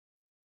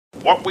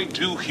What we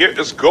do here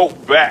is go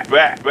back.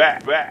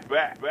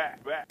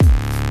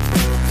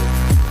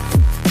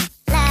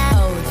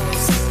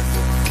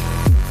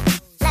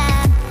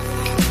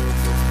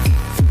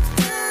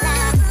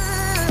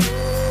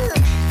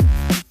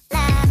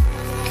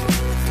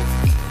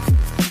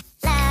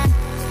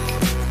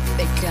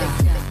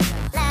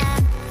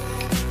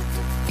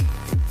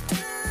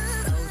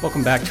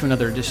 Welcome back to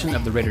another edition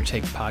of the Raider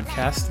Take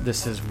podcast.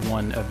 This is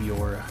one of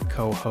your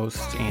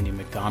co-hosts, Andy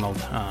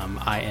McDonald.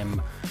 I am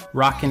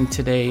rocking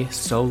today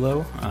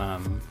solo.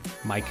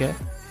 Micah,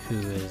 who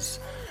is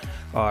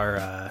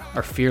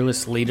our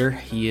fearless leader,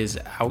 he is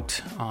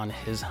out on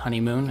his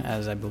honeymoon,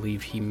 as I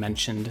believe he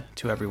mentioned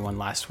to everyone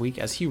last week,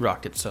 as he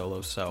rocked it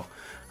solo. So,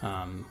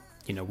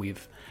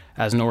 we've,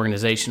 as an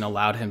organization,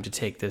 allowed him to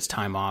take this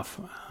time off,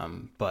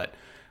 but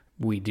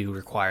we do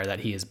require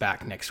that he is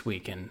back next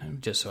week,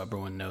 and just so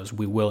everyone knows,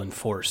 we will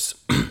enforce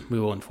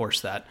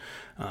that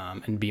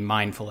and be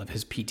mindful of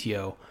his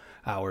PTO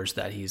hours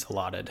that he's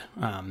allotted.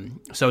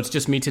 So it's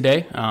just me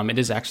today. It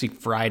is actually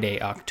Friday,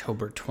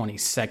 October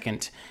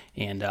 22nd,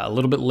 and a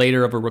little bit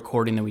later of a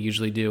recording than we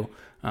usually do.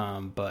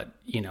 But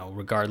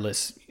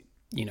regardless,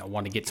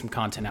 want to get some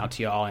content out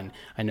to y'all, and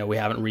I know we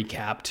haven't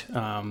recapped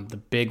the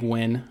big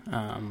win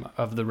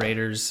of the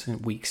Raiders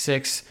in Week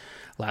 6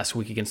 last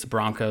week against the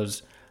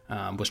Broncos.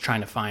 Was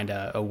trying to find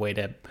a way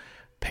to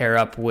pair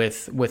up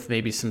with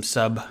maybe some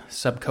sub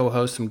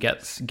co-hosts, some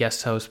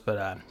guest hosts,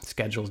 but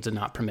schedules did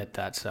not permit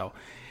that. So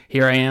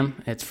here I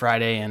am. It's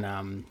Friday,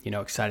 and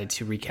excited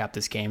to recap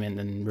this game and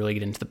then really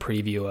get into the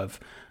preview of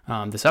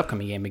this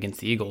upcoming game against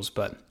the Eagles.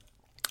 But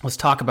let's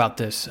talk about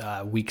this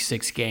Week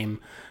 6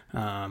 game.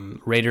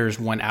 Raiders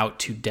went out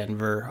to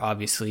Denver.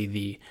 Obviously,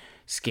 the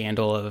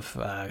scandal,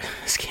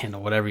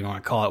 whatever you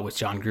want to call it, with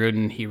Jon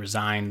Gruden. He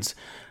resigns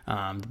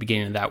the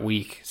beginning of that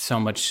week. So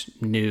much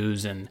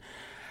news and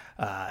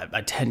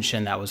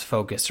attention that was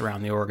focused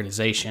around the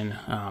organization,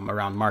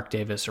 around Mark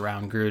Davis,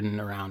 around Gruden,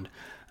 around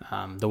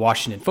the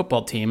Washington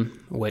football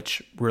team,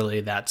 which really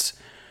that's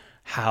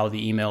how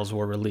the emails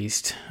were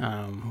released,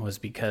 was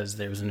because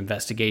there was an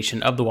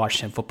investigation of the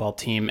Washington football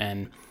team,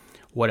 and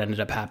what ended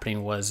up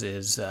happening was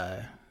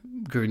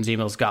Gruden's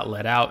emails got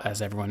let out,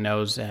 as everyone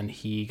knows, and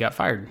he got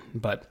fired.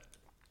 But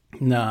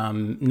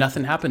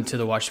nothing happened to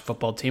the Washington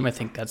football team. I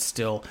think that's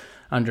still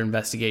under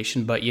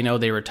investigation. But,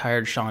 they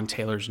retired Sean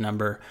Taylor's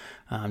number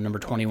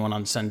 21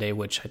 on Sunday,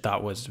 which I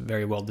thought was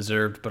very well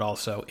deserved, but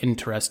also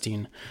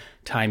interesting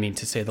timing,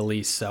 to say the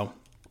least. So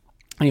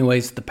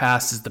anyways, the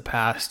past is the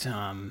past,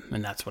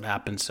 and that's what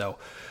happened. So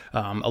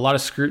a lot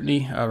of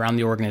scrutiny around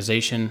the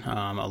organization,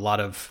 a lot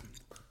of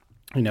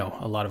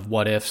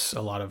what ifs,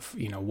 a lot of,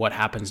 what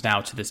happens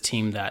now to this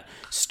team that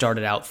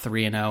started out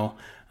 3-0,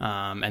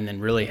 and then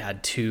really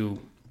had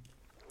two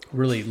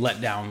really let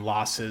down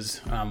losses,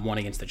 one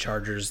against the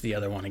Chargers, the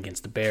other one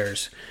against the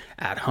Bears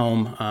at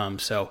home.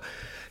 So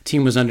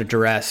team was under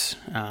duress,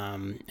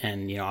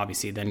 and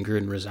obviously then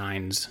Gruden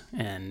resigns,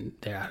 and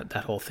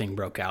that whole thing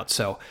broke out.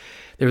 So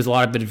there was a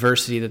lot of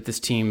adversity that this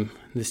team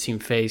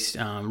faced.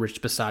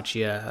 Rich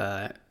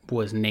Bisaccia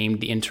was named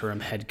the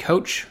interim head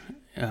coach,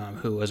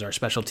 who was our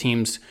special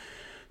teams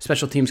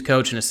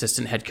coach and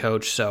assistant head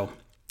coach. So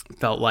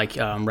felt like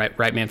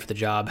right man for the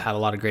job. Had a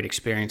lot of great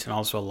experience, and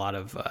also a lot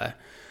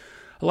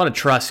of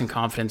trust and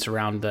confidence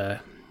around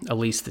at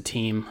least the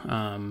team.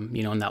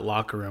 In that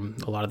locker room,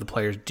 a lot of the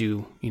players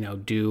do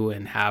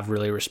and have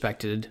really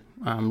respected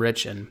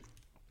Rich, and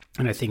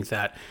I think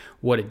that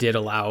what it did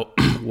allow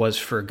was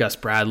for Gus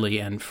Bradley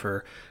and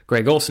for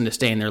Greg Olsen to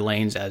stay in their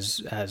lanes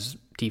as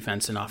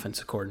defense and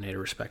offensive coordinator,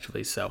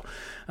 respectively. So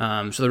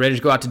the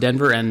Raiders go out to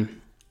Denver,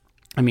 and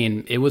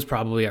it was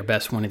probably our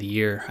best one of the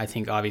year. I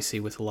think, obviously,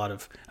 with a lot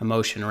of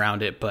emotion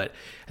around it, but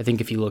I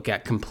think if you look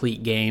at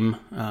complete game,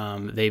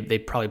 they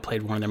probably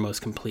played one of their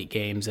most complete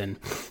games, and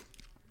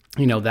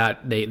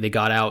that they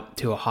got out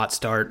to a hot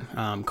start.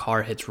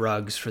 Carr hits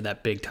Ruggs for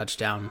that big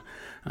touchdown,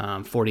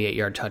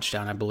 48-yard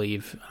touchdown, I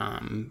believe,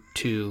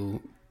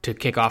 to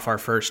kick off our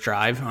first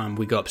drive.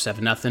 We go up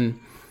 7-0.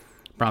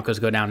 Broncos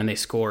go down and they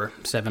score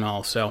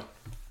 7-all. So,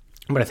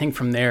 but I think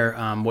from there,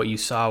 what you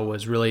saw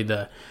was really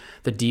the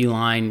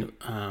D-line.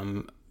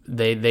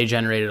 They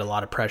generated a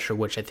lot of pressure,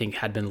 which I think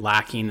had been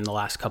lacking in the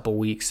last couple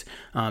weeks,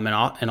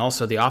 and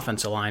also the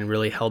offensive line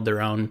really held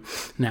their own.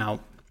 Now,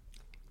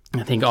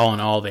 I think all in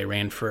all, the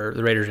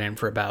Raiders ran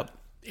for about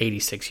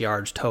 86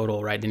 yards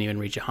total. Right, didn't even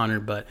reach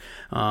 100. But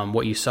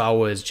what you saw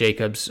was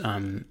Jacobs.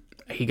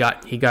 He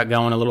got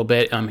going a little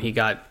bit. He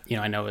got,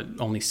 I know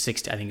only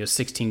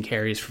 16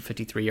 carries for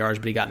 53 yards,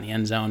 but he got in the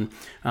end zone.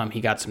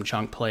 He got some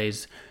chunk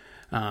plays,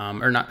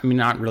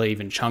 not really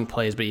even chunk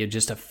plays, but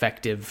just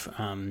effective,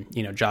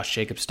 Josh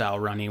Jacobs style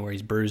running where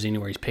he's bruising,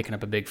 where he's picking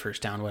up a big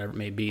first down, whatever it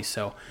may be.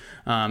 So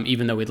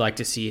even though we'd like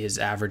to see his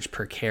average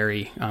per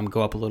carry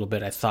go up a little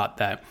bit, I thought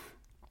that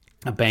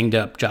a banged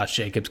up Josh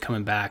Jacobs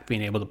coming back,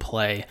 being able to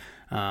play,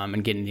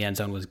 and getting in the end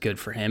zone was good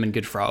for him and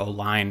good for our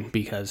O-line,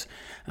 because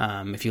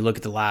if you look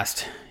at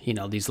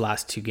these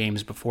last two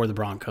games before the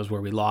Broncos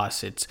where we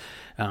lost, it's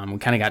we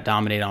kind of got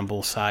dominated on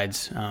both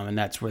sides, and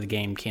that's where the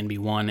game can be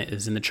won,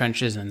 is in the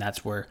trenches, and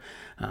that's where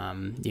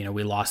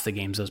we lost the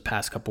games those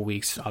past couple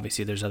weeks.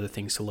 Obviously, there's other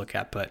things to look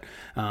at, but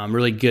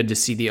really good to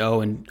see the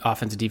O and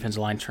offensive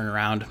defensive line turn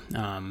around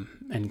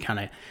and kind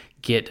of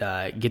get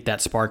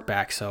that spark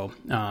back. So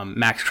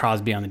Max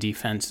Crosby on the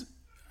defense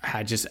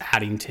had just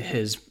adding to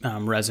his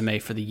resume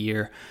for the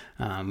year.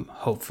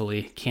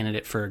 Hopefully,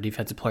 candidate for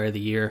Defensive Player of the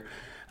Year,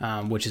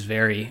 which is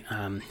very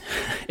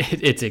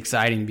it's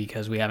exciting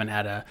because we haven't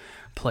had a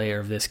player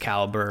of this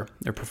caliber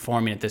or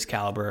performing at this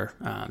caliber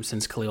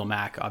since Khalil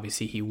Mack.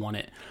 Obviously, he won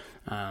it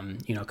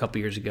a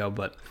couple years ago,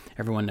 but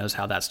everyone knows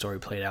how that story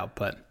played out.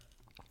 But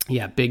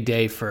yeah, big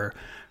day for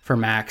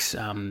Max.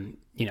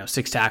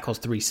 6 tackles,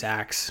 3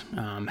 sacks,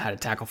 had a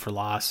tackle for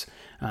loss,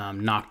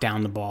 knocked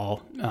down the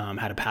ball,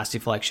 had a pass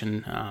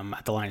deflection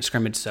at the line of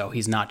scrimmage. So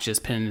he's not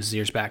just pinning his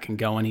ears back and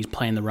going. He's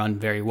playing the run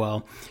very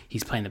well.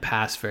 He's playing the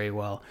pass very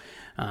well.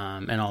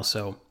 And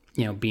also,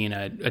 being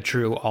a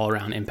true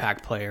all-around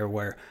impact player,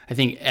 where I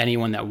think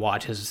anyone that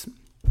watches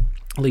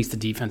at least the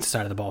defensive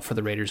side of the ball for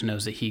the Raiders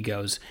knows that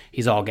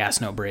he's all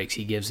gas, no brakes.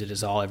 He gives it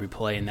his all every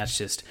play, and that's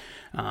just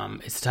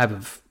it's the type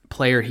of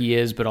player he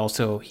is, but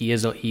also he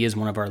is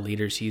one of our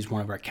leaders. He's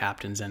one of our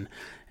captains, and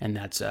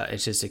that's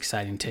it's just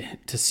exciting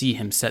to see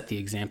him set the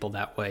example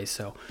that way.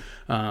 So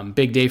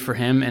big day for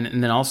him,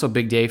 and then also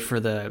big day for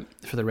the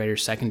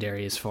Raiders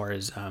secondary as far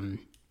as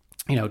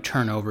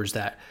turnovers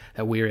that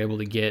we were able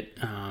to get,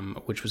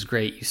 which was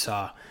great. You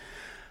saw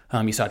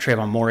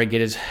Trayvon Morey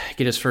get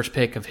his first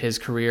pick of his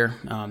career.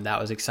 That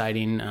was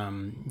exciting.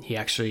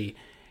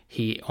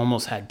 He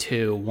almost had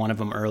 2. One of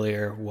them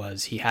earlier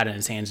was he had it in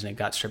his hands and it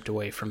got stripped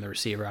away from the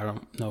receiver. I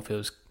don't know if it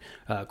was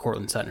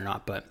Cortland Sutton or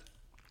not, but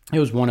it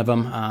was one of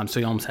them.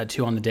 So he almost had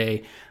 2 on the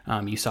day.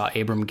 You saw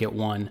Abram get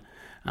 1,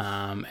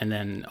 and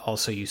then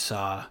also you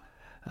saw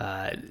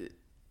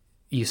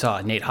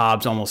Nate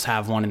Hobbs almost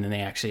have 1, and then they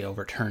actually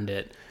overturned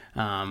it.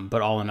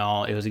 But all in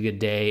all, it was a good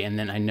day. And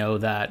then I know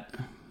that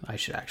I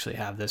should actually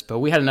have this, but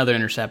we had another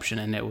interception,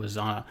 and it was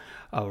on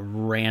a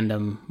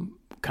random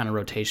kind of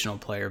rotational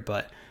player,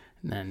 but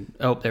then,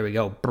 there we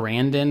go,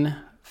 Brandon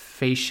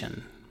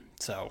Facyson.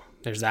 So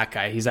there's that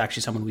guy. He's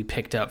actually someone we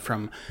picked up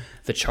from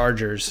the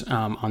Chargers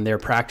on their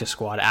practice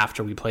squad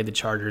after we played the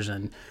Chargers,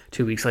 and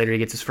 2 weeks later he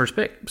gets his first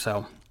pick.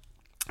 So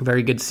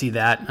very good to see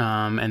that.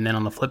 And then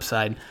on the flip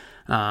side,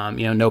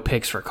 no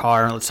picks for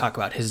Carr. Let's talk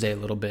about his day a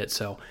little bit.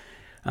 So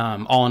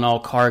all in all,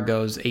 Carr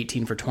goes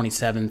 18 for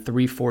 27,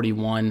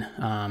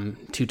 341,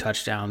 2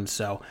 touchdowns.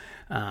 So,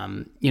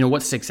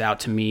 what sticks out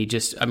to me,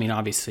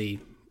 obviously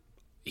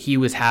he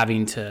was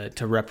having to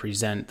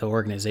represent the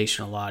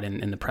organization a lot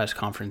in the press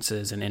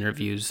conferences and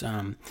interviews.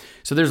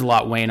 So there's a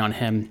lot weighing on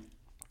him.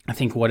 I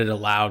think what it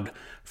allowed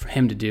for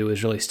him to do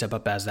is really step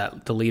up as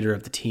the leader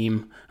of the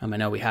team. I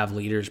know we have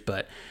leaders,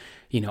 but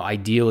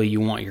ideally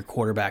you want your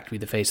quarterback to be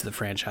the face of the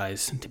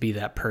franchise, to be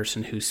that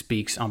person who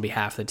speaks on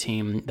behalf of the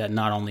team, that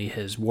not only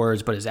his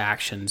words but his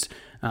actions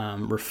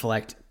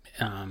reflect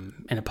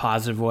in a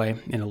positive way,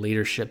 in a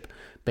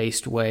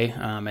leadership-based way.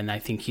 And I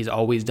think he's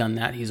always done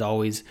that. He's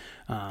always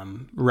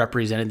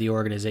represented the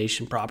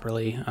organization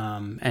properly,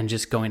 and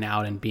just going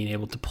out and being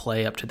able to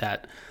play up to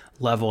that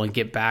level and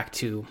get back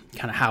to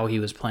kind of how he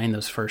was playing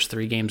those first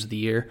 3 games of the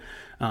year.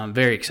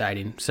 Very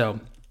exciting. So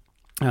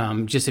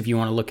just if you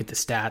want to look at the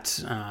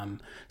stats,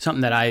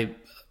 something that I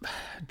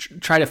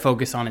try to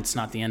focus on, it's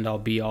not the end-all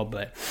be-all,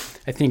 but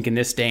I think in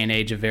this day and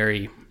age, a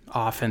very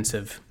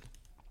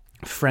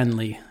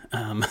offensive-friendly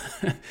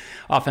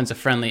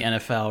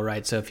NFL,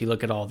 right? So if you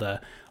look at all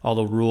the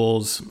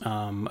rules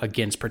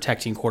against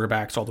protecting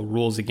quarterbacks, all the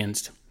rules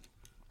against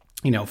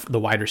the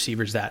wide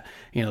receivers, that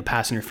the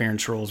pass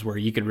interference rules where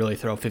you could really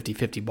throw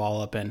 50-50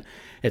 ball up and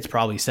it's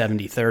probably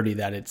 70-30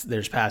 that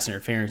there's pass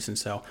interference, and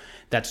so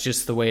that's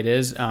just the way it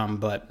is.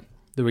 But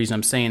the reason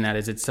I'm saying that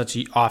is it's such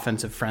an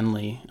offensive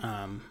friendly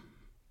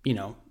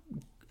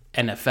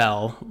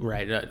NFL,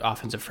 right?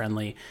 Offensive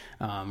friendly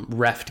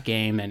ref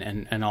game,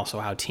 and also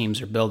how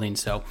teams are building.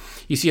 So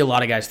you see a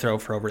lot of guys throw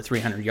for over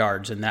 300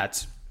 yards, and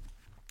that's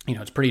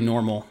it's pretty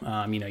normal.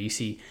 You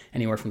see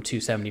anywhere from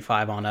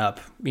 275 on up,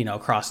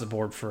 across the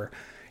board for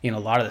a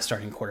lot of the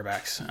starting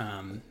quarterbacks.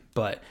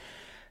 But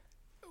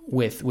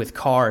with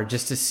Carr,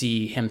 just to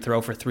see him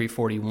throw for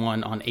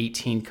 341 on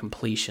 18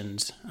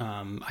 completions,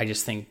 I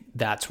just think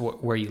that's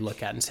where you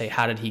look at and say,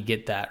 how did he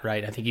get that,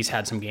 right? I think he's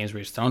had some games where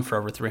he's thrown for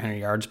over 300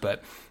 yards,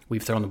 but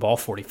we've thrown the ball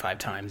 45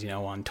 times,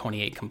 on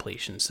 28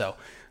 completions. So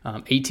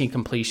 18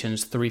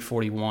 completions,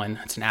 341.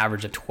 That's an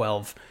average of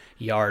 12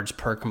 yards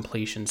per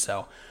completion.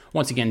 So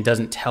once again,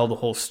 doesn't tell the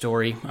whole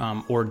story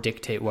or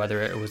dictate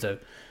whether it was a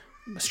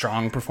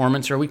strong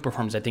performance or a weak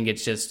performance. I think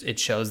it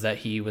shows that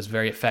he was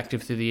very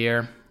effective through the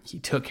air. He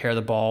took care of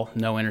the ball,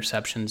 no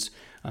interceptions,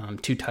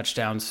 2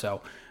 touchdowns.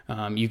 So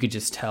you could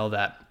just tell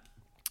that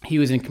he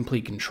was in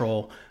complete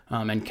control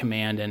and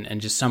command,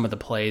 and just some of the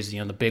plays,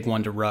 the big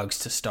one to Ruggs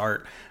to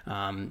start.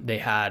 He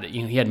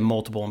had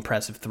multiple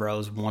impressive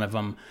throws. One of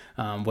them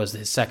was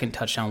his second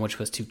touchdown, which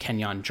was to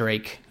Kenyon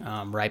Drake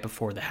right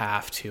before the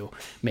half to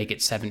make it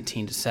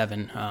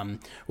 17-7,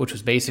 which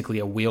was basically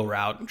a wheel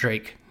route.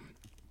 Drake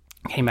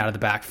came out of the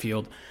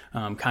backfield,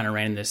 kind of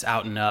ran this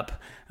out and up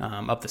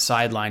the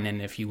sideline.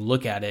 And if you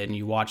look at it and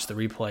you watch the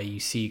replay, you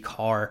see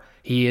Carr,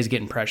 he is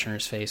getting pressure in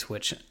his face,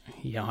 which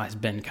has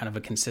been kind of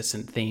a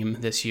consistent theme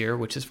this year,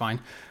 which is fine.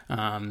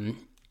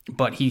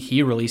 But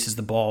he releases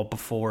the ball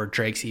before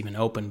Drake's even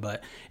open,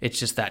 but it's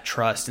just that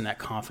trust and that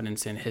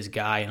confidence in his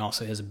guy and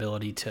also his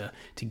ability to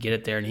get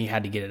it there, and he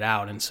had to get it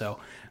out. And so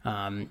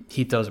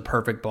he throws a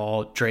perfect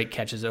ball. Drake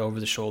catches it over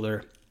the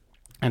shoulder,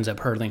 ends up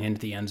hurtling into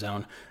the end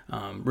zone.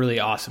 Really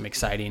awesome,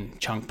 exciting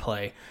chunk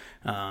play.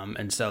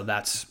 And so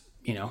that's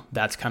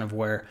kind of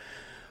where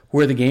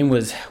the game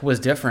was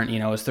different.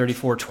 It was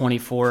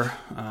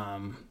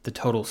 34-24, the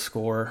total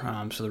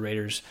score. So the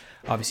Raiders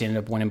obviously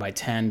ended up winning by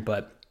 10,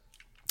 but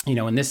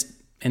in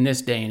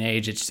this day and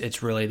age,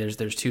 it's really,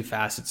 there's two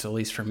facets, at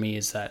least for me,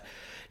 is that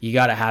you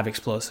got to have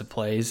explosive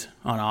plays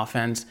on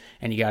offense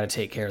and you got to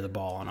take care of the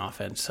ball on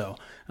offense. So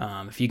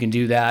if you can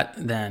do that,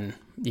 then,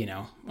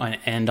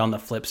 and on the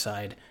flip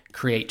side,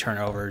 create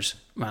turnovers,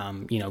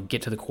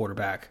 get to the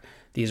quarterback.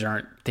 These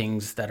aren't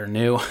things that are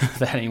new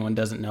that anyone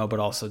doesn't know, but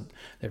also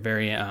they're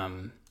very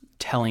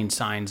telling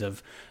signs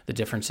of the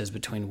differences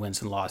between wins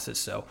and losses.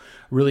 So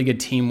really good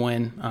team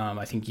win.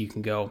 I think you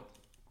can go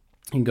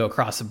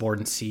across the board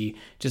and see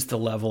just the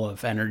level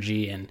of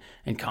energy and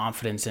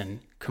confidence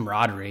and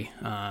camaraderie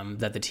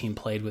that the team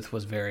played with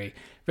was very,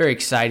 very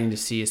exciting to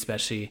see,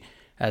 especially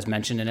as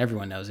mentioned, and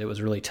everyone knows it was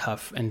a really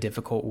tough and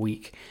difficult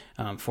week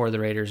for the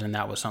Raiders, and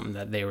that was something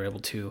that they were able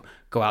to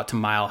go out to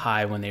Mile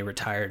High when they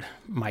retired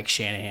Mike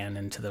Shanahan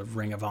into the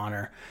Ring of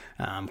Honor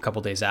a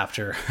couple days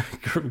after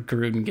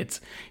Gruden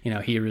gets,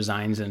 he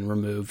resigns and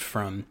removed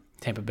from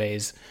Tampa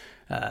Bay's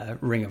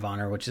Ring of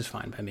Honor, which is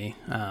fine by me.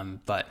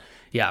 But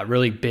yeah,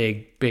 really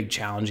big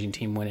challenging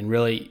team win, and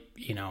really,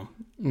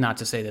 not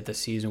to say that the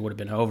season would have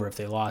been over if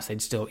they lost.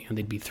 They'd still,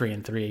 they'd be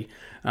 3-3.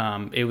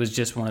 It was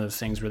just one of those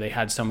things where they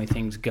had so many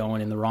things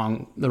going in the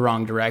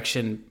wrong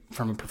direction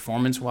from a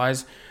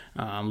performance-wise,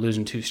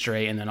 losing 2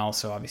 straight, and then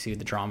also obviously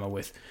the drama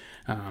with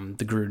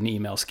the Gruden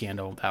email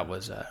scandal. That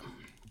was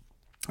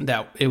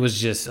that it was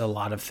just a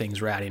lot of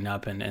things were adding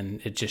up,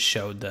 and it just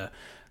showed the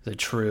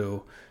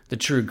true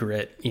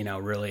grit,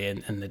 really,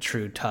 and the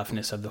true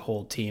toughness of the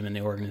whole team and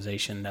the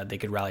organization that they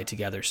could rally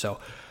together. So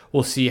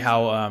we'll see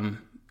how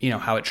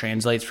how it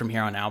translates from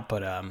here on out. But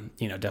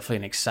definitely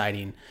an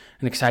exciting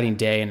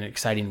day and an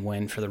exciting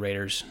win for the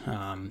Raiders.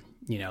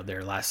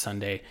 Their last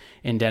Sunday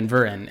in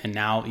Denver, and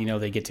now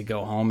they get to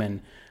go home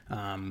and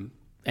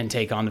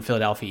take on the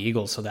Philadelphia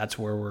Eagles. So that's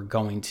where we're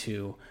going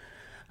to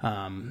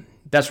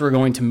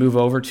move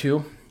over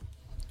to.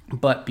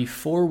 But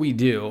before we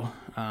do,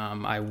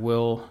 I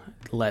will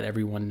let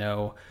everyone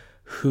know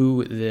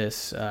who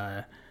is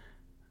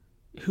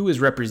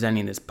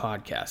representing this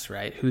podcast,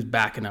 right? Who's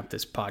backing up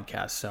this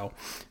podcast. So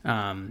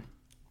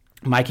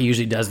Micah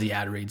usually does the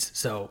ad reads,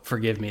 so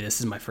forgive me,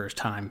 this is my first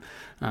time.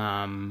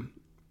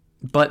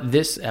 But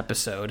this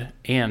episode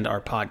and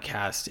our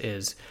podcast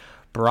is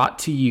brought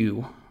to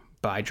you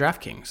by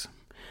DraftKings.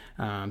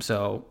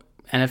 So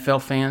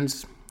NFL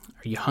fans,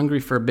 are you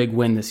hungry for a big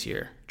win this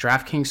year?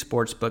 DraftKings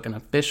Sportsbook, an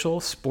official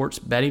sports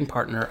betting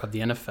partner of the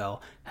NFL,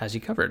 has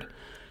you covered.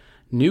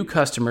 New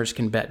customers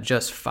can bet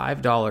just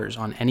 $5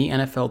 on any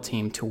NFL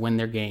team to win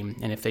their game,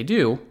 and if they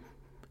do,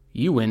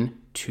 you win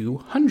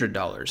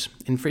 $200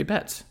 in free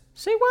bets.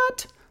 Say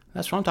what?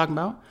 That's what I'm talking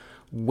about.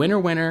 Winner,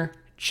 winner,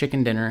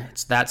 chicken dinner.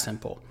 It's that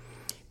simple.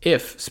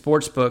 If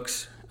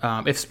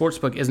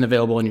Sportsbook isn't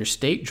available in your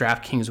state,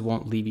 DraftKings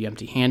won't leave you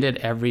empty-handed.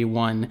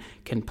 Everyone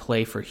can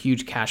play for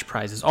huge cash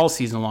prizes all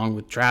season long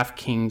with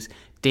DraftKings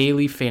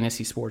daily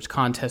fantasy sports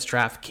contest.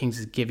 DraftKings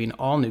is giving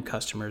all new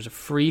customers a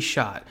free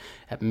shot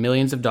at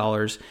millions of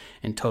dollars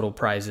in total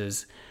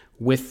prizes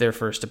with their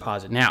first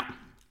deposit. Now,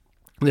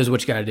 this is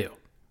what you got to do.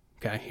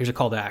 Okay, here's a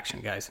call to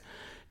action, guys.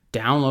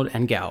 Download,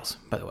 and gals,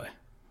 by the way.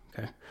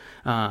 Okay,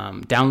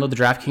 download the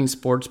DraftKings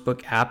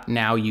Sportsbook app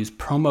now. Use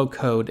promo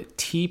code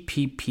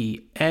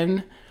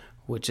TPPN,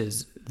 which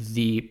is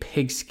the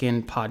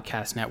Pigskin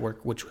Podcast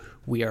Network, which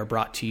we are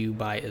brought to you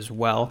by as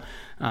well.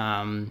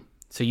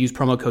 So use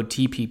promo code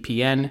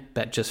TPPN,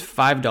 bet just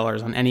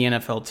 $5 on any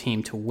NFL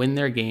team to win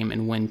their game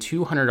and win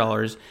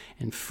 $200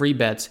 in free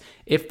bets.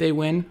 If they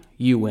win,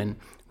 you win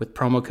with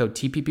promo code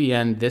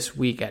TPPN this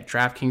week at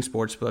DraftKings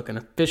Sportsbook, an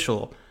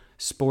official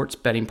sports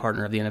betting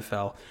partner of the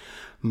NFL.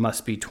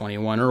 Must be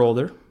 21 or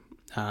older.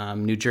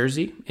 New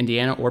Jersey,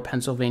 Indiana, or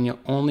Pennsylvania.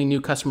 Only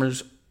new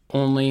customers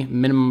only.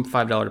 Minimum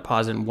 $5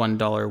 deposit and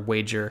 $1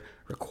 wager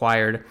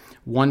required.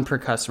 One per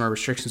customer.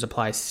 Restrictions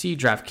apply. See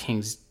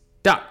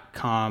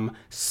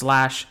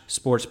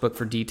DraftKings.com/sportsbook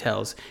for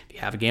details. If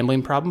you have a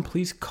gambling problem,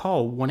 please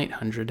call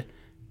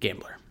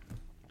 1-800-GAMBLER.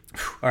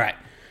 All right.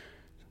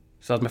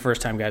 So that was my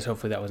first time, guys.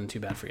 Hopefully that wasn't too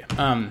bad for you.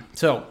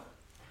 So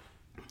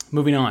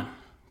moving on.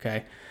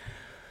 Okay.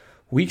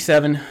 Week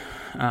 7,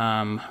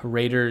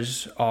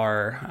 Raiders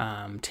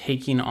are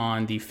taking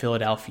on the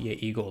Philadelphia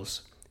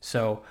Eagles.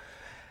 So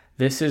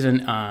this is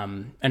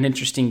an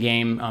interesting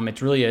game.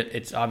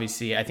 It's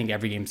obviously, I think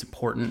every game's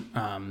important.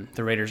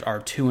 The Raiders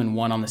are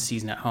 2-1 on the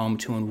season at home,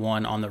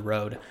 2-1 on the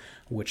road,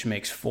 which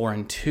makes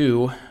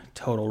 4-2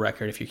 total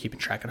record if you're keeping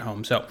track at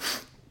home. So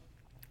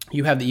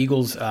you have the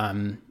Eagles,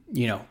 coming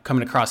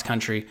across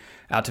country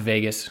out to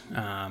Vegas.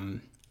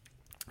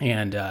 They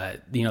had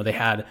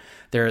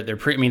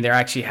they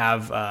actually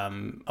have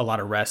a lot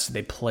of rest.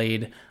 They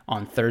played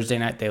on Thursday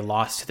night. They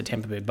lost to the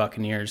Tampa Bay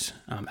Buccaneers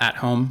at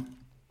home,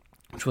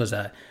 which was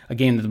a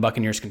game that the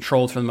Buccaneers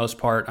controlled for the most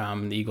part.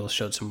 The Eagles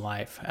showed some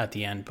life at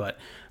the end, but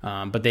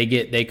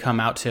they come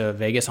out to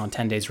Vegas on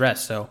 10 days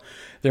rest, so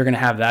they're going to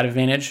have that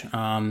advantage.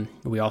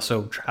 We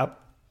also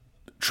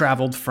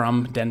traveled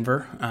from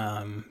Denver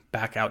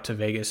back out to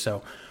Vegas,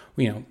 so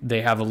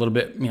they have a little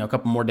bit, a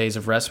couple more days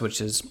of rest,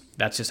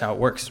 that's just how it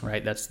works,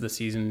 right? That's the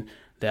season,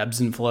 the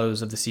ebbs and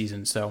flows of the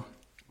season. So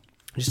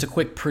just a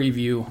quick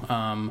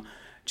preview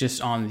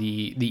just on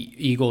the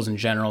Eagles in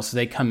general. So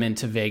they come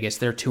into Vegas,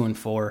 they're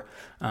 2-4,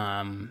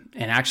 and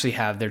actually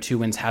have their 2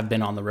 wins have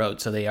been on the road.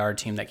 So they are a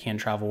team that can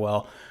travel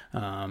well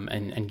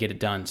and get it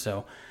done.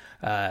 So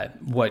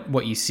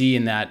what you see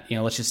in that,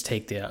 let's just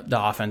take the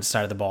offense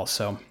side of the ball.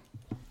 So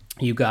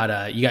you got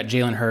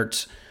Jalen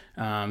Hurts.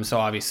 So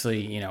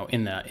obviously,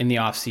 in the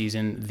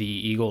offseason, the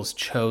Eagles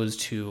chose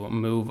to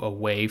move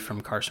away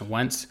from Carson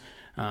Wentz,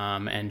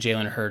 and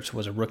Jalen Hurts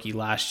was a rookie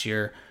last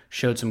year,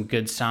 showed some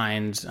good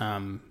signs,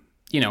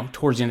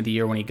 towards the end of the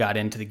year when he got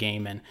into the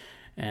game,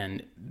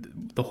 and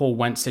the whole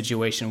Wentz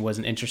situation was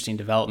an interesting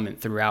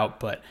development throughout,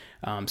 but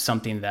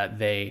something that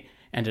they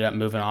ended up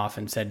moving off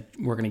and said,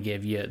 we're going to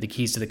give you the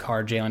keys to the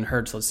car, Jalen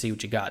Hurts, let's see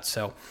what you got.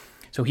 So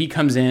he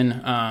comes in,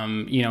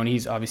 and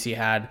he's obviously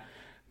had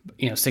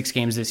 6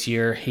 games this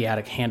year. He had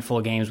a handful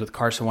of games with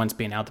Carson Wentz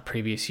being out the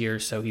previous year,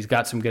 so he's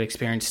got some good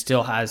experience,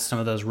 still has some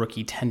of those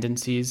rookie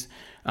tendencies,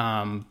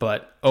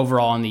 but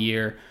overall in the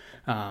year,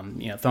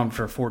 thrown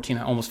for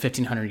almost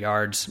 1,500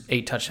 yards,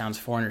 8 touchdowns,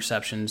 4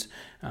 interceptions,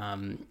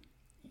 and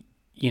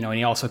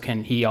he also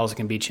can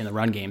beat you in the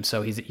run game,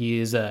 so he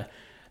is a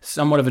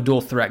somewhat of a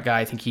dual threat guy.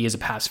 I think he is a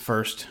pass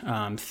first,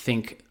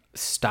 think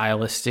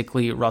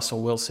stylistically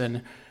Russell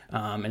Wilson,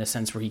 in a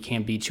sense where he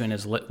can beat you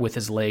with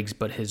his legs,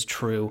 but his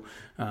true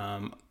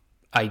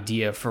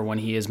idea for when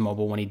he is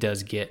mobile, when he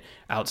does get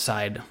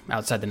outside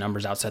the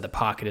numbers, outside the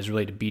pocket, is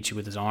really to beat you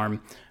with his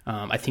arm.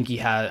 I think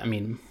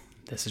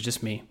this is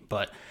just me,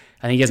 but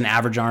I think he has an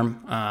average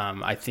arm.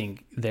 I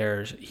think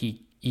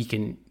he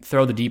can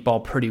throw the deep ball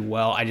pretty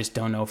well. I just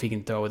don't know if he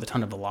can throw it with a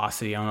ton of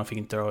velocity. I don't know if he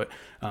can throw it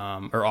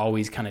or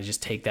always kind of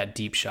just take that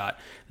deep shot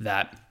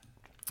that.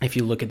 If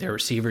you look at their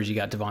receivers, you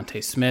got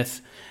Devontae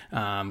Smith,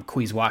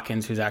 Quez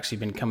Watkins, who's actually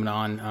been coming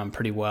on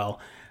pretty well.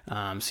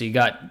 So you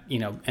got,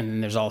 and then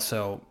there's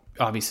also,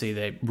 obviously,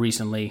 they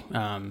recently,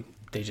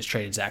 they just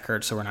traded Zach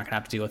Ertz, so we're not going to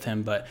have to deal with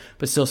him. But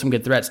still some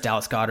good threats.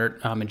 Dallas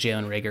Goedert and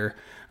Jalen Reagor,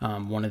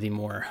 one of the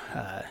more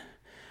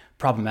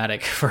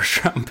problematic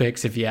first-round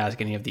picks, if you ask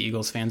any of the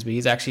Eagles fans. But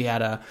he's actually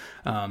had a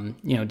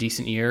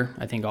decent year.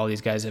 I think all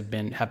these guys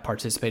have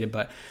participated.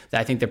 But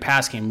I think their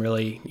pass game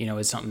really,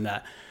 is something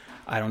that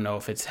I don't know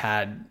if it's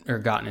had or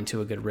gotten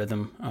into a good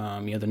rhythm.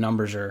 The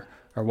numbers are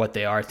what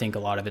they are. I think a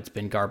lot of it's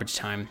been garbage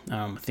time.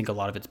 I think a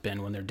lot of it's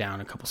been when they're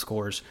down a couple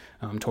scores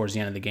towards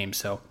the end of the game.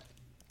 So,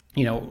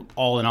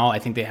 all in all, I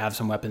think they have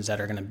some weapons that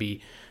are going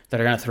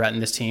to threaten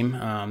this team,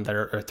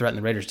 or threaten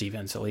the Raiders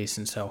defense at least.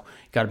 And so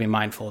you got to be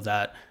mindful of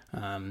that.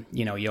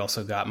 You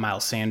also got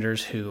Miles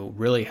Sanders, who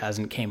really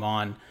hasn't came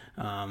on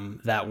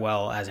that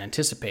well as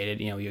anticipated.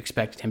 You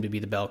expected him to be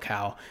the bell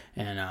cow,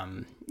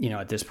 and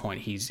at this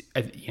point he's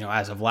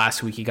as of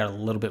last week he got a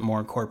little bit more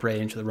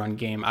incorporated into the run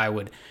game. I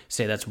would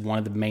say that's one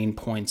of the main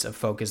points of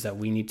focus that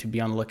we need to be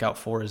on the lookout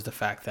for, is the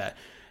fact that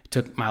it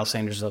took Miles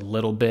Sanders a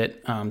little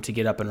bit to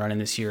get up and running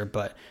this year,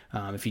 but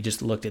if you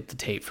just looked at the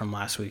tape from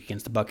last week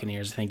against the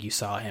Buccaneers, I think you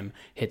saw him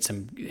hit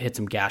some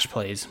gash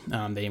plays.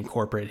 They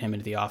incorporated him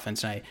into the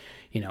offense, and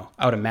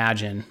I would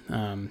imagine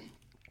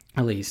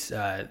at least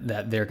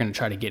that they're going to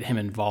try to get him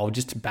involved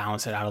just to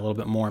balance it out a little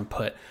bit more and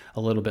put a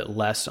little bit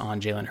less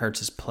on Jalen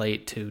Hurts'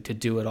 plate to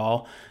do it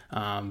all,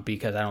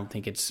 because I don't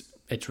think it's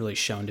really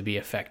shown to be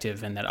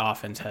effective, and that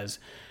offense has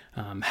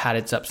had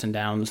its ups and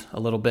downs a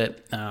little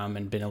bit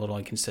and been a little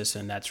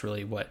inconsistent. That's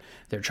really what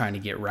they're trying to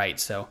get right.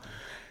 So,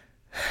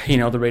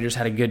 the Raiders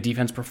had a good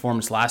defense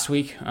performance last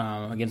week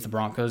against the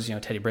Broncos.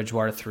 Teddy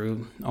Bridgewater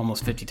threw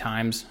almost 50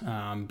 times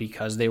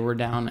because they were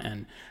down,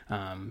 and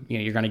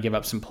you're going to give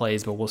up some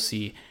plays, but we'll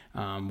see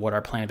what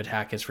our plan of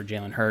attack is for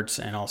Jalen Hurts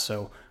and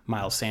also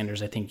Miles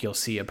Sanders. I think you'll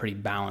see a pretty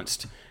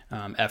balanced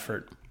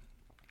effort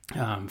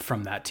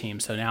from that team.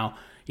 So now,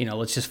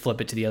 let's just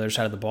flip it to the other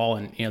side of the ball,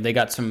 and they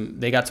got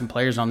some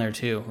players on there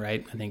too,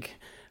 right? I think.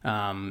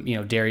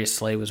 Darius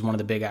Slay was one of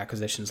the big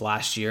acquisitions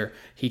last year.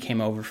 He came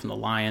over from the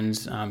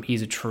Lions.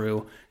 He's a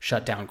true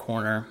shutdown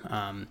corner.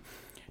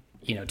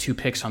 2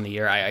 picks on the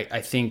year. I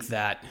think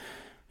that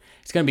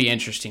it's going to be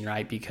interesting,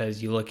 right?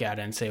 Because you look at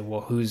it and say, well,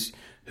 who's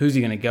who's he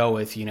going to go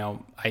with?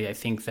 I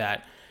think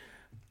that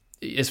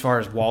as far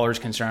as Waller's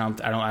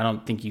concerned, I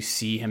don't think you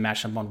see him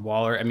matching up on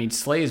Waller. I mean,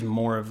 Slay is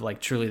more of like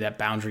truly that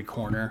boundary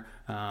corner.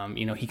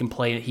 He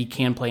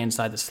can play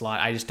inside the slot.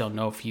 I just don't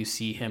know if you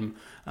see him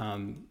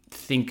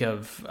think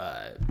of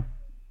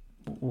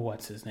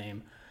what's his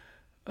name?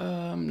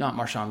 Not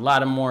Marshawn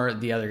Lattimore,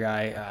 the other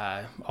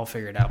guy. I'll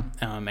figure it out.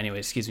 Anyway,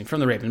 excuse me, from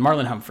the Ravens,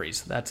 Marlon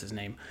Humphreys. That's his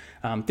name.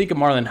 Think of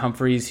Marlon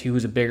Humphreys. He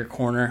was a bigger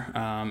corner,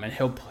 and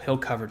he'll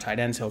cover tight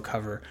ends. He'll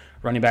cover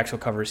running backs. He'll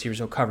cover receivers.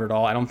 He'll cover it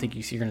all. I don't think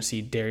you're going to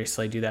see Darius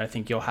Slay do that. I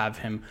think you'll have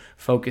him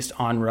focused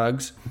on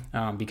Ruggs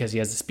because he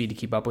has the speed to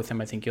keep up with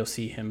him. I think you'll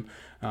see him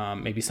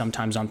maybe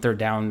sometimes on third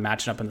down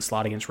matching up in the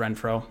slot against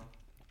Renfro,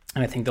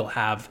 and I think they'll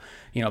have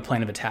a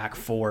plan of attack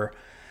for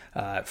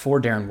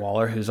Darren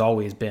Waller, who's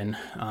always been,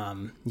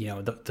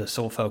 the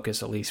sole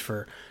focus, at least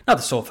for, not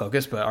the sole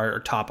focus, but our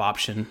top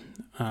option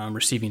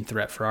receiving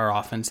threat for our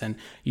offense. And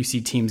you see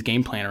teams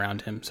game plan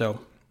around him. So,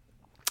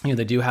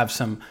 they do have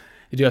some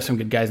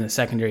good guys in the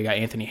secondary. You got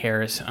Anthony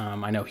Harris.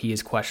 I know he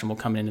is questionable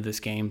coming into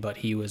this game, but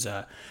he was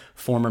a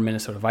former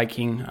Minnesota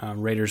Viking.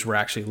 Raiders were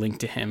actually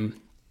linked to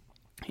him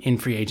in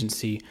free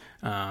agency,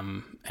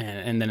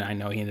 and then I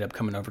know he ended up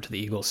coming over to the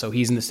Eagles. So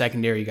he's in the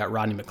secondary. You got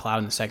Rodney McLeod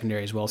in the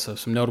secondary as well. So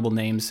some notable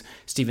names.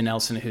 Steven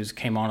Nelson, who's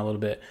came on a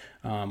little bit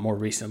more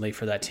recently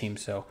for that team.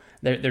 So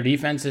their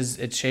defense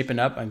it's shaping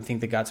up. I think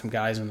they got some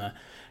guys on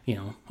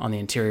the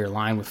interior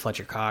line with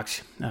Fletcher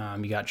Cox.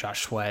 You got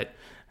Josh Sweat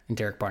and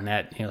Derek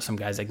Barnett. Some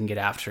guys that can get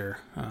after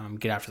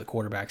the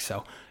quarterback.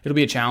 So it'll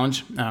be a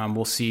challenge.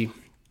 We'll see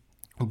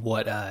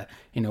what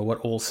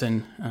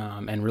Olsen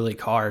and really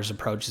Carr's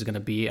approach is going to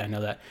be. I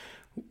know that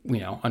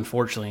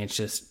unfortunately it's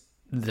just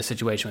the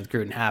situation with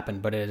Gruden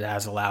happened, but it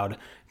has allowed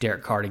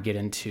Derek Carr to get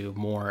into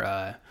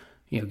more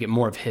get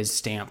more of his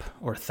stamp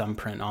or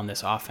thumbprint on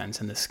this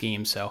offense and this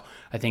scheme. So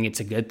I think it's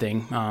a good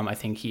thing. I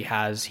think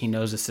he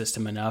knows the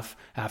system enough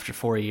after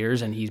 4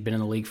 years, and he's been in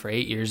the league for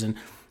 8 years, and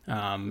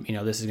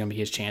this is going to be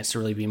his chance to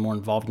really be more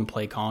involved in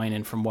play calling.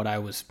 And from what I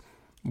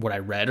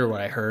read or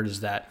what I heard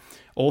is that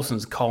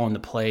Olsen's calling the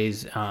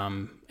plays,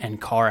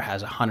 and Carr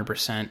has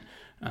 100%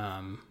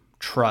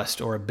 trust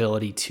or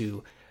ability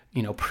to,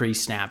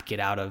 pre-snap get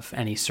out of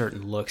any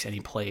certain looks, any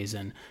plays,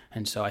 and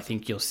so I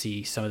think you'll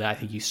see some of that. I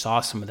think you saw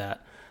some of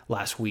that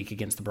last week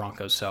against the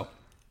Broncos. So,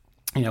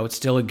 it's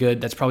still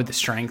that's probably the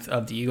strength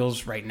of the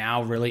Eagles right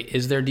now. Really,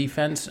 is their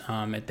defense.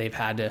 They've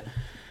had to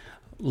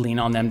lean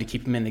on them to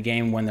keep them in the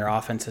game when their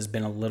offense has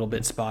been a little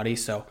bit spotty.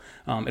 So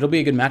it'll be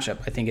a good matchup.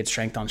 I think it's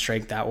strength on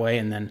strength that way.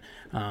 And then,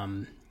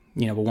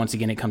 but once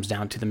again, it comes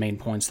down to the main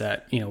points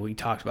that, we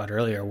talked about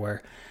earlier,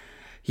 where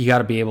you got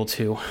to be able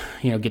to,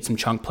 get some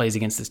chunk plays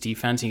against this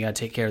defense, and you got to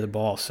take care of the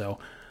ball. So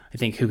I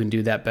think who can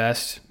do that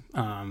best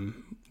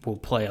will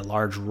play a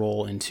large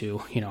role into,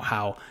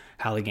 how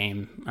the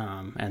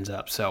game ends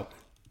up. So,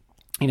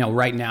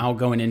 right now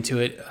going into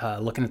it,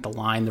 looking at the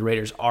line, the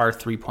Raiders are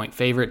 3-point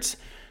favorites.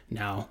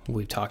 Now,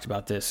 we've talked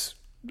about this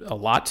a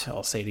lot.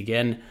 I'll say it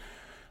again.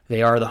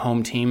 They are the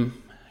home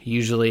team.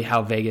 Usually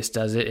how Vegas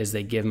does it is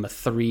they give them a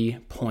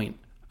 3-point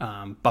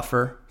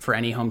buffer for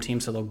any home team,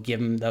 so they'll give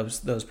them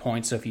those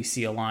points. So if you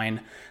see a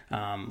line,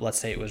 let's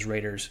say it was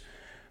Raiders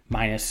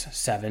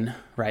 -7,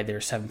 right? They're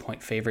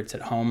 7-point favorites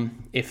at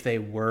home. If they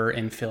were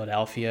in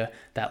Philadelphia,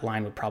 that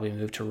line would probably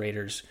move to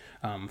Raiders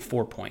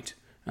 4-point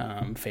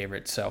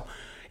favorites. So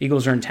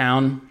Eagles are in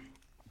town.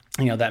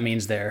 That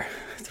means they're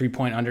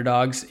 3-point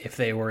underdogs. If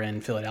they were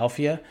in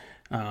Philadelphia,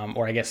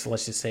 or I guess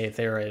let's just say if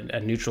they were a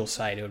neutral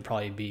site,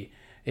 it'd be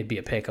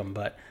a pick 'em.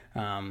 But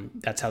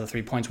that's how the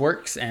 3 points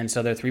works, and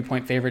so they're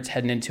 3-point favorites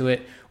heading into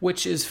it,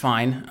 which is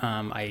fine.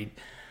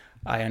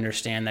 I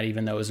understand that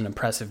even though it was an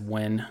impressive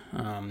win,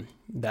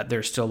 that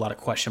there's still a lot of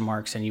question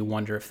marks, and you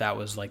wonder if that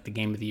was like the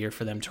game of the year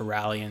for them to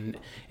rally, and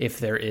if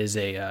there is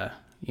a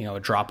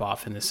drop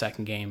off in the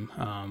second game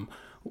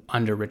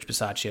under Rich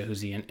Bisaccia, who's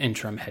the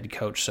interim head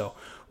coach. So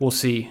we'll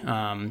see.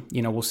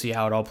 We'll see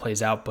how it all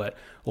plays out. But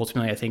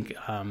ultimately, I think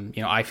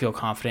I feel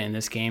confident in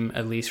this game,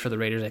 at least for the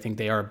Raiders. I think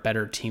they are a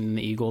better team than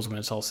the Eagles when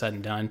it's all said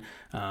and done.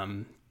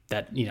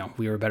 That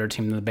we were a better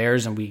team than the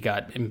Bears, and we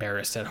got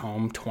embarrassed at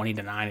home,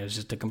 20-9. It was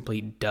just a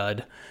complete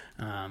dud.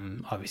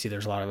 Obviously,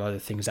 there's a lot of other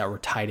things that were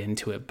tied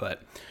into it,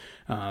 but.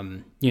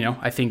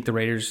 I think the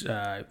Raiders,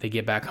 they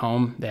get back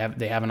home. They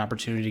have an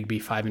opportunity to be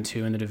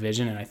 5-2 in the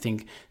division, and I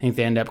think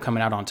they end up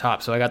coming out on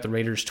top. So I got the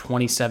Raiders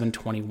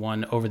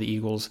 27-21 over the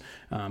Eagles,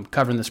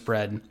 covering the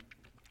spread.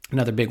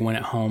 Another big win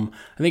at home.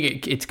 I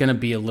think it's going to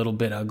be a little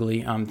bit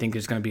ugly. I think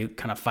there's going to be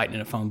kind of fighting in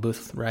a phone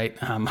booth, right?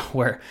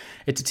 Where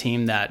it's a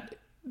team that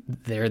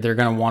they're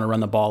going to want to run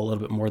the ball a little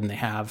bit more than they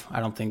have. I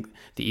don't think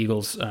the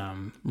Eagles'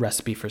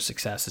 recipe for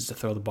success is to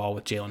throw the ball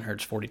with Jalen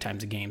Hurts 40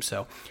 times a game.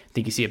 So I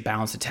think you see a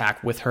balanced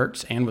attack with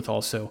Hurts and with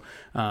also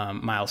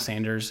Miles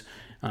Sanders.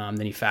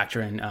 Then you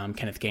factor in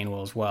Kenneth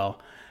Gainwell as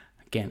well.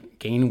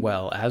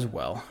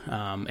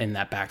 In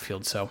that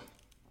backfield. So,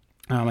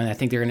 and I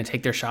think they're going to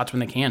take their shots when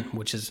they can,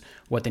 which is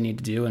what they need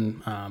to do,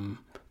 and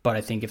But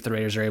I think if the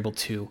Raiders are able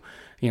to,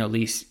 at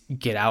least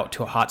get out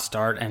to a hot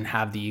start and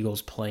have the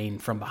Eagles playing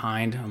from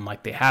behind,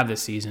 like they have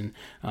this season,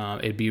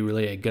 it'd be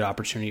really a good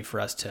opportunity for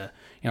us to,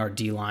 our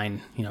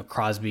D-line,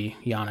 Crosby,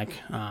 Yannick,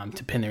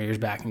 to pin their ears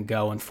back and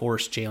go and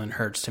force Jalen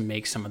Hurts to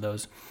make some of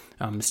those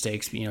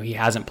mistakes. He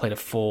hasn't played a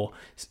full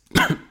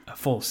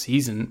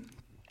season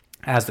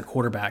as the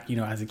quarterback,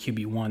 as a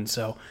QB1.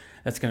 So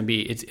that's going to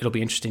be, it'll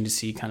be interesting to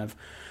see kind of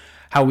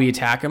how we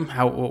attack him,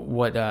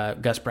 what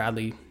Gus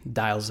Bradley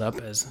dials up,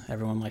 as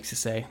everyone likes to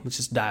say. Let's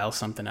just dial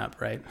something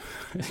up, right?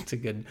 It's a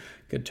good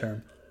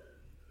term.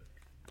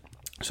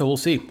 So we'll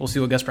see. We'll see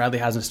what Gus Bradley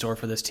has in store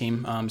for this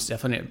team. It's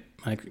definitely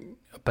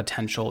a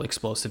potential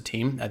explosive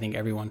team. I think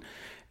everyone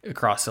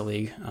across the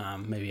league,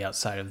 maybe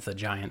outside of the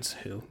Giants,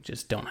 who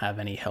just don't have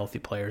any healthy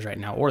players right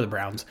now, or the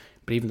Browns,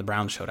 but even the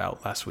Browns showed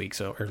out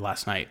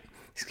last night.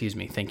 Excuse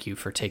me. Thank you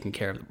for taking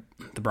care of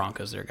the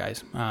Broncos there,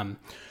 guys.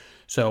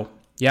 So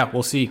yeah,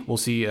 we'll see. We'll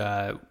see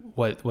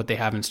what they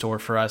have in store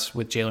for us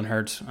with Jalen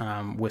Hurts,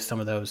 with some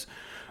of those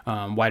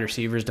wide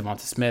receivers, Devonta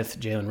Smith,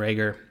 Jalen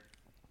Reagor,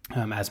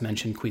 as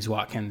mentioned, Quez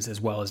Watkins,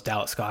 as well as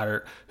Dallas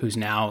Goedert, who's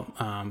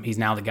now he's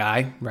now the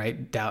guy, right?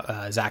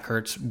 Zach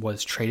Ertz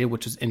was traded,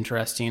 which was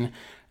interesting.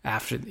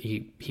 After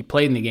he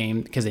played in the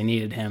game because they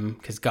needed him,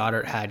 because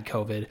Goddard had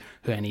COVID,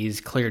 and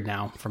he's cleared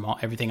now. From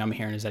everything I'm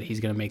hearing is that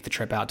he's going to make the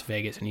trip out to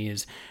Vegas, and he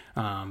is,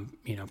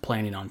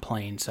 planning on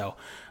playing. So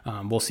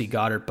we'll see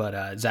Goddard,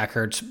 but Zach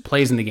Ertz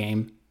plays in the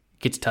game,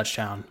 gets a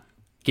touchdown,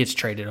 gets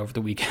traded over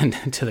the weekend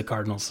to the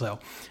Cardinals. So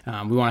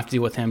we won't have to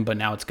deal with him, but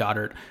now it's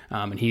Goddard,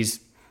 and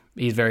he's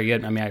very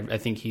good. I mean, I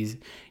think he's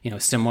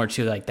similar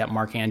to like that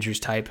Mark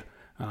Andrews type,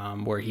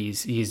 where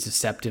he's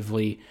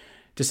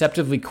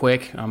deceptively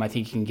quick. I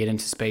think he can get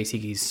into space.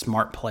 He's a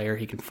smart player.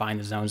 He can find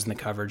the zones in the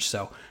coverage.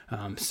 So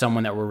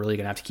someone that we're really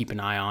going to have to keep an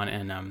eye on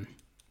and,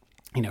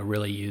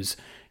 really use,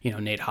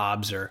 Nate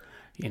Hobbs or,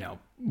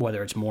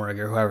 whether it's Morig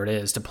or whoever it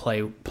is to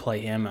play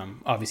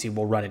him. Obviously,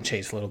 we'll run and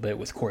chase a little bit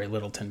with Corey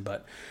Littleton,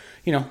 but,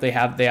 they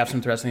have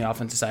some threats on the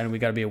offensive side, and we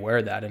got to be aware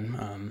of that.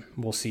 And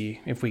we'll see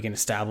if we can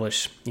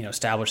establish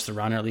the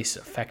run, or at least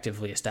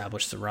effectively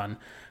establish the run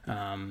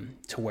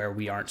to where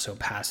we aren't so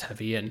pass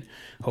heavy. And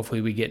hopefully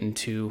we get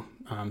into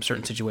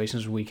certain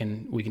situations where we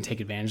can take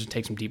advantage and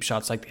take some deep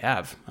shots like they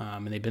have,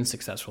 and they've been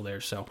successful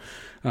there. So,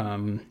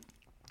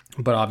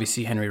 but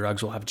obviously Henry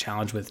Ruggs will have a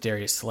challenge with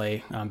Darius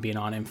Slay being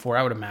on him for,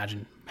 I would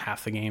imagine,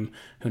 half the game.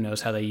 Who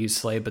knows how they use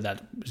Slay, but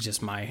that was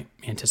just my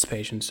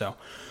anticipation. So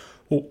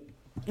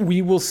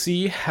we will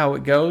see how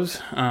it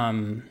goes,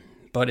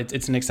 but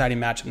it's an exciting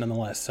matchup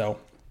nonetheless. So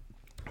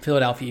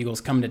Philadelphia Eagles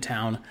coming to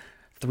town,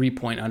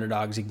 3-point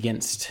underdogs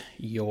against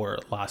your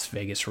Las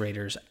Vegas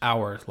Raiders,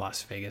 our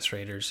Las Vegas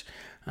Raiders.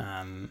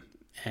 And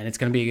it's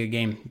going to be a good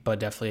game, but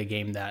definitely a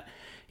game that,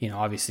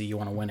 obviously you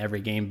want to win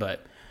every game,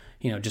 but,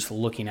 just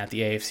looking at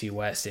the AFC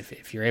West,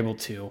 if you're able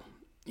to,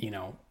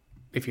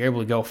 if you're able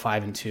to go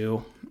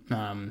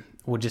 5-2,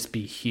 would just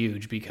be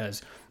huge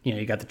because,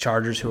 you got the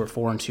Chargers who are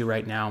 4-2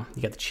 right now.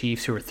 You got the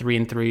Chiefs who are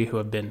 3-3, who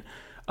have been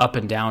up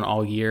and down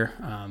all year,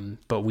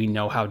 but we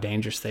know how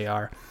dangerous they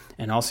are.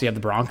 And also you have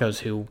the Broncos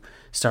who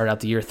started out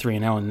the year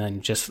 3-0 and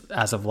then just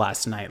as of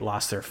last night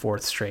lost their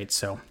fourth straight.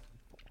 So,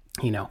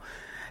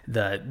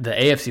 the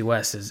AFC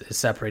West is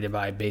separated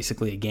by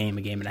basically a game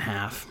and a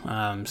half.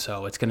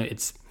 So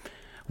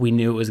we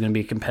knew it was going to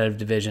be a competitive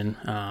division.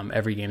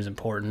 Every game is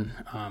important,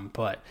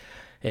 but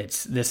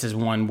this is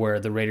one where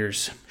the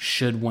Raiders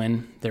should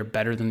win. They're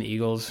better than the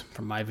Eagles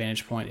from my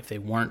vantage point. If they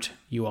weren't,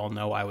 you all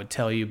know I would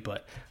tell you,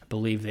 but I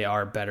believe they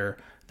are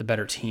the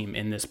better team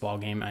in this ball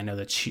game. I know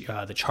that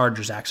the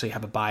Chargers actually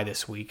have a bye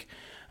this week,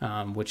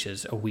 which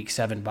is a Week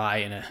 7 bye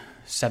in a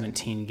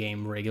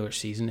 17-game regular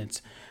season.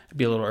 It'd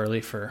be a little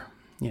early for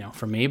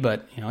me,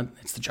 but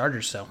it's the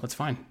Chargers, so that's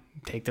fine.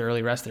 Take the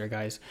early rest there,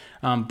 guys.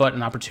 But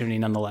an opportunity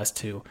nonetheless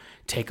to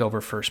take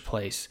over first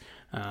place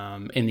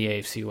in the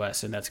AFC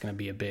West, and that's going to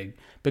be a big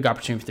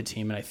opportunity for the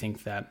team. And I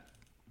think that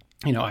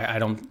I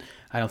don't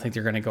think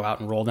they're going to go out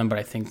and roll them, but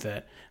I think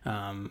that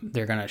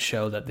they're going to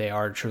show that they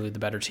are truly the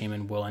better team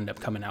and will end up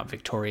coming out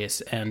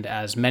victorious. And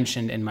as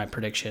mentioned in my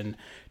prediction,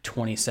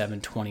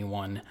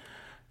 27-21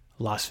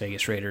 Las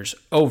Vegas Raiders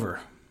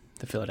over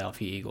the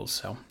Philadelphia Eagles.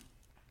 So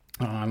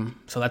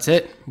that's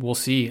it. We'll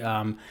see.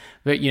 But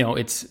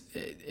it's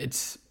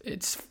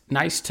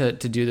nice to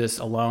do this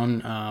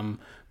alone.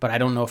 But I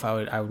don't know if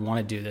I would want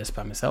to do this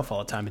by myself all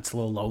the time. It's a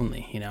little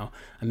lonely. I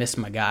miss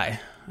my guy.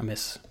 I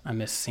miss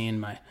seeing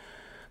my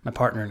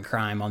partner in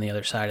crime on the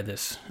other side of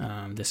this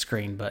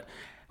screen. But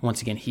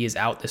once again, he is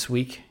out this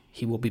week.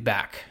 He will be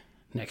back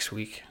next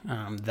week.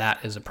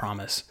 That is a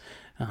promise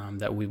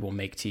that we will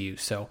make to you.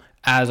 So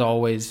as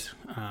always,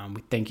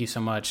 we thank you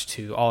so much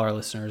to all our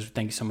listeners.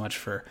 Thank you so much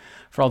for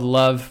all the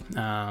love,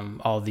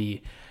 all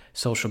the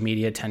social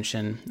media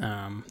attention,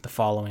 the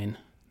following,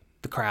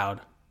 the crowd,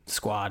 the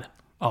squad,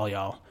 all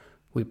y'all.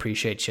 We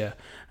appreciate you.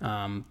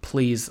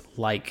 Please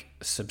like,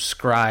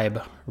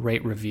 subscribe,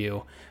 rate,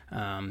 review.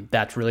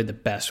 That's really the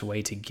best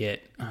way to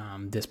get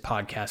this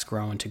podcast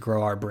growing, to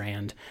grow our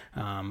brand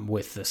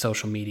with the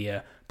social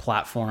media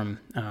platform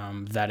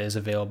that is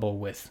available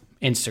with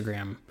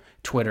Instagram,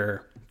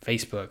 Twitter,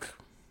 Facebook,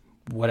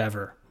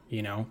 whatever.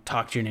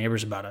 Talk to your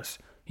neighbors about us.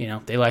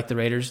 They like the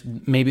Raiders.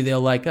 Maybe they'll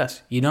like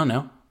us. You don't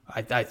know.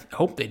 I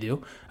hope they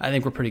do. I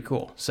think we're pretty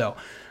cool. So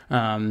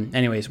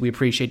anyways, we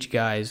appreciate you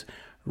guys.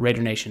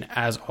 Raider Nation,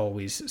 as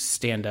always,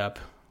 stand up.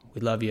 We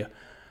love you.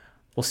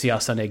 We'll see how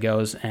Sunday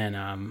goes.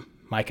 And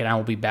Mike and I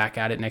will be back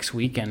at it next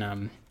week.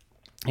 And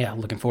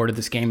looking forward to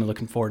this game and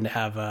looking forward to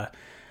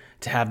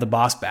have the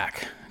boss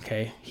back.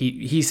 Okay,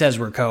 he says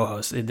we're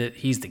co-hosts.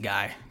 He's the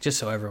guy. Just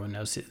so everyone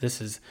knows, this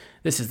is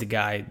the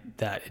guy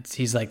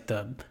he's like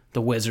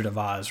the Wizard of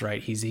Oz,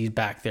 right? He's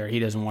back there. He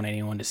doesn't want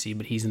anyone to see,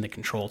 but he's in the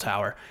control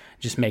tower,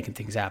 just making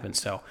things happen.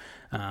 So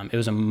it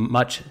was a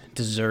much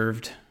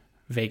deserved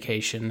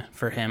vacation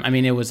for him. I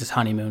mean, it was his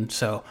honeymoon,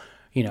 so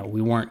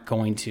we weren't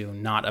going to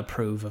not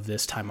approve of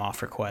this time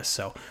off request.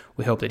 So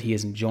we hope that he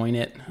is enjoying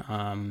it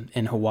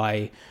in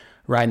Hawaii,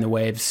 riding the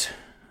waves,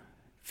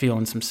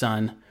 feeling some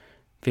sun,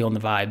 feeling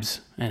the vibes,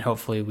 and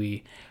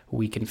hopefully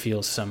we can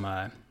feel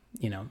some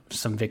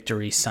some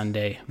victory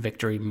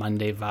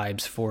Monday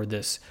vibes for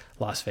this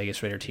Las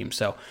Vegas Raider team.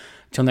 So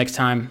until next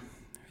time,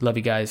 love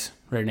you guys.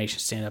 Raider Nation,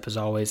 stand up as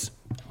always.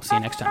 We'll see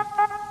you next time.